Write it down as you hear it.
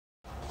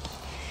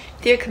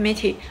Dear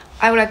committee,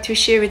 I would like to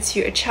share with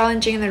you a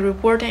challenging and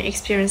rewarding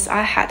experience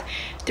I had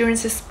during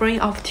the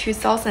spring of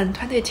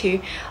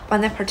 2022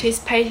 when I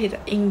participated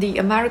in the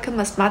American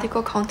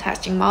Mathematical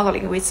Contest in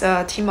modeling with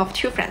a team of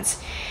 2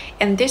 friends.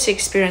 And this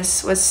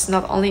experience was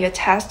not only a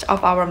test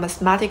of our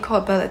mathematical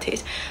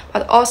abilities,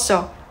 but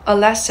also a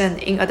lesson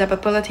in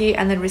adaptability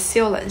and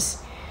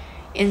resilience.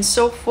 And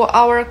so for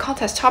our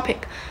contest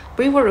topic,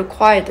 we were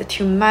required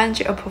to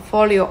manage a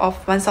portfolio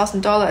of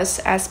 $1,000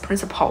 as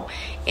principal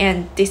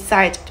and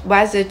decide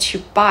whether to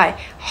buy,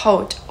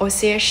 hold, or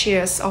sell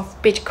shares of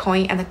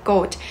Bitcoin and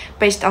gold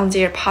based on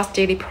their past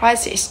daily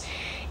prices.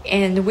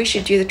 And we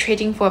should do the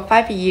trading for a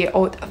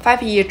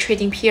 5-year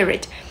trading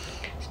period.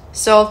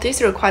 So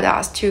this required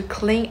us to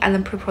clean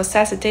and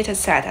pre-process the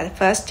dataset at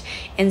first,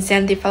 and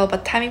then develop a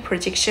timing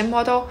prediction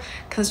model,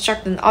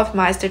 construct and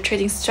optimize the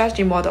trading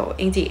strategy model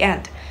in the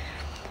end.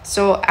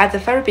 So at the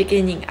very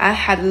beginning, I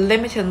had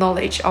limited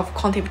knowledge of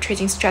quantitative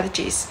trading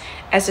strategies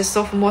as a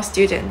sophomore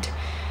student.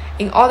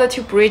 In order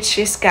to bridge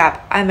this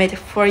gap, I made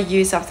full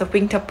use of the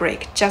winter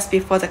break just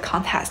before the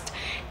contest,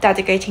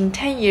 dedicating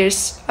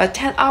 10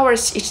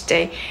 hours each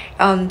day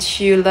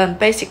to learn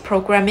basic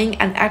programming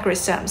and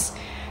algorithms.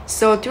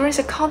 So during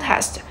the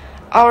contest,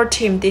 our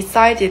team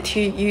decided to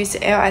use the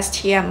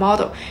LSTM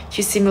model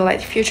to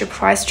simulate future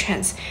price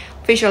trends,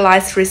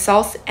 visualize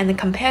results, and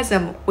compare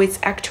them with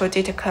actual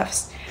data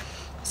curves.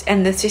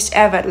 And this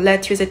effort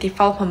led to the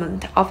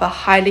development of a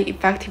highly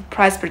effective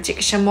price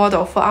prediction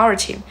model for our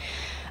team.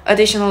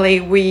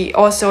 Additionally, we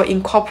also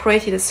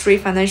incorporated 3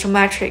 financial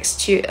metrics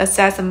to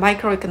assess the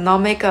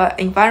microeconomic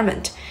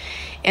environment.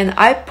 And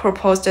I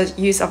proposed the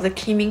use of the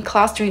K-mean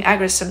clustering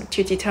algorithm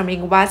to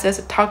determine whether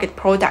the target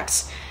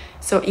products,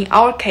 so in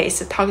our case,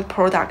 the target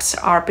products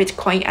are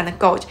Bitcoin and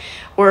gold,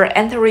 were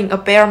entering a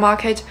bear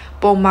market,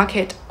 bull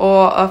market,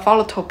 or a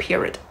volatile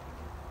period.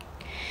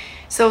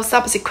 So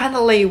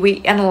subsequently,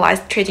 we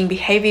analyzed trading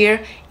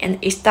behavior and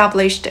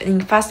established an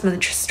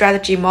investment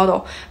strategy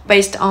model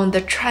based on the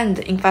trend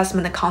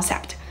investment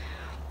concept.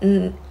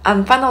 And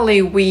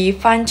finally, we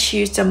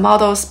fine-tuned the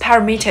model's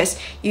parameters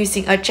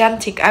using a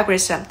genetic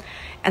algorithm,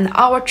 and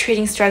our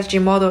trading strategy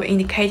model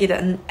indicated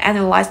an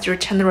annualized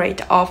return rate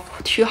of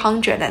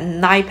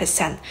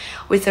 209%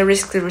 with a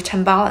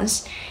risk-return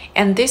balance.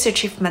 And this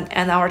achievement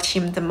earned our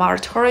team the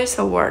Meritorious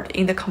Award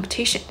in the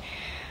competition.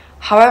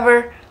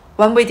 However,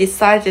 when we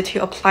decided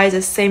to apply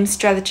the same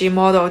strategy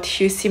model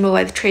to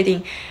simulate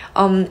trading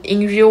in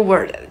real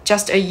world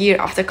just a year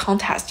after the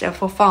contest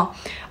for fun,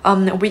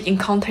 we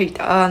encountered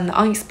an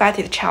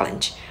unexpected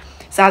challenge.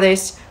 That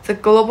is, the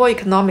global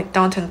economic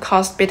downturn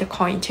caused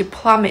Bitcoin to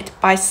plummet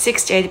by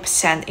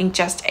 68% in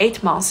just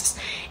 8 months,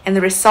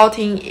 and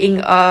resulting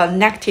in a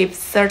negative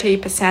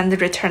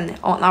 30% return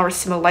on our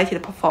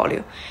simulated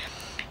portfolio.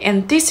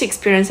 And this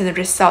experience and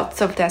result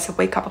served as a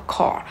wake-up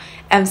call,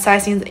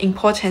 emphasizing the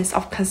importance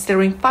of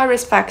considering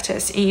various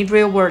factors in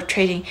real-world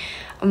trading,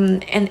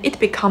 and it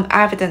became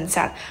evident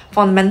that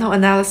fundamental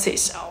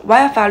analysis,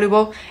 while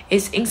valuable,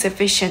 is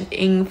insufficient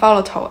in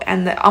volatile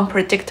and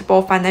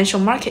unpredictable financial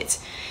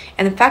markets.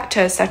 And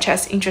factors such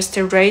as interest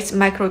rates,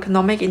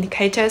 macroeconomic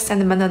indicators,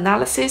 sentiment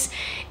analysis,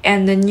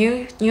 and the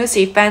news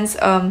events,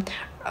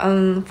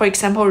 for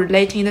example,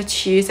 relating to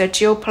the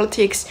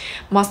geopolitics,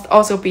 must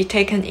also be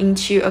taken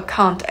into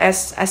account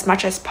as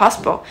much as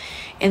possible.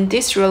 And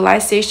this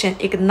realization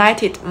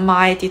ignited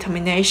my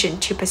determination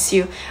to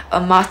pursue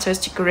a master's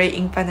degree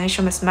in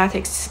financial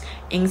mathematics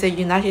in the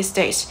United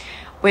States,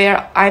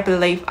 where I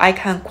believe I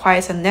can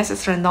acquire the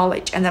necessary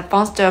knowledge and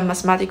advanced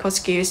mathematical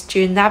skills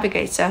to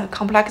navigate the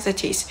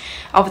complexities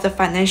of the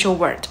financial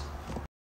world.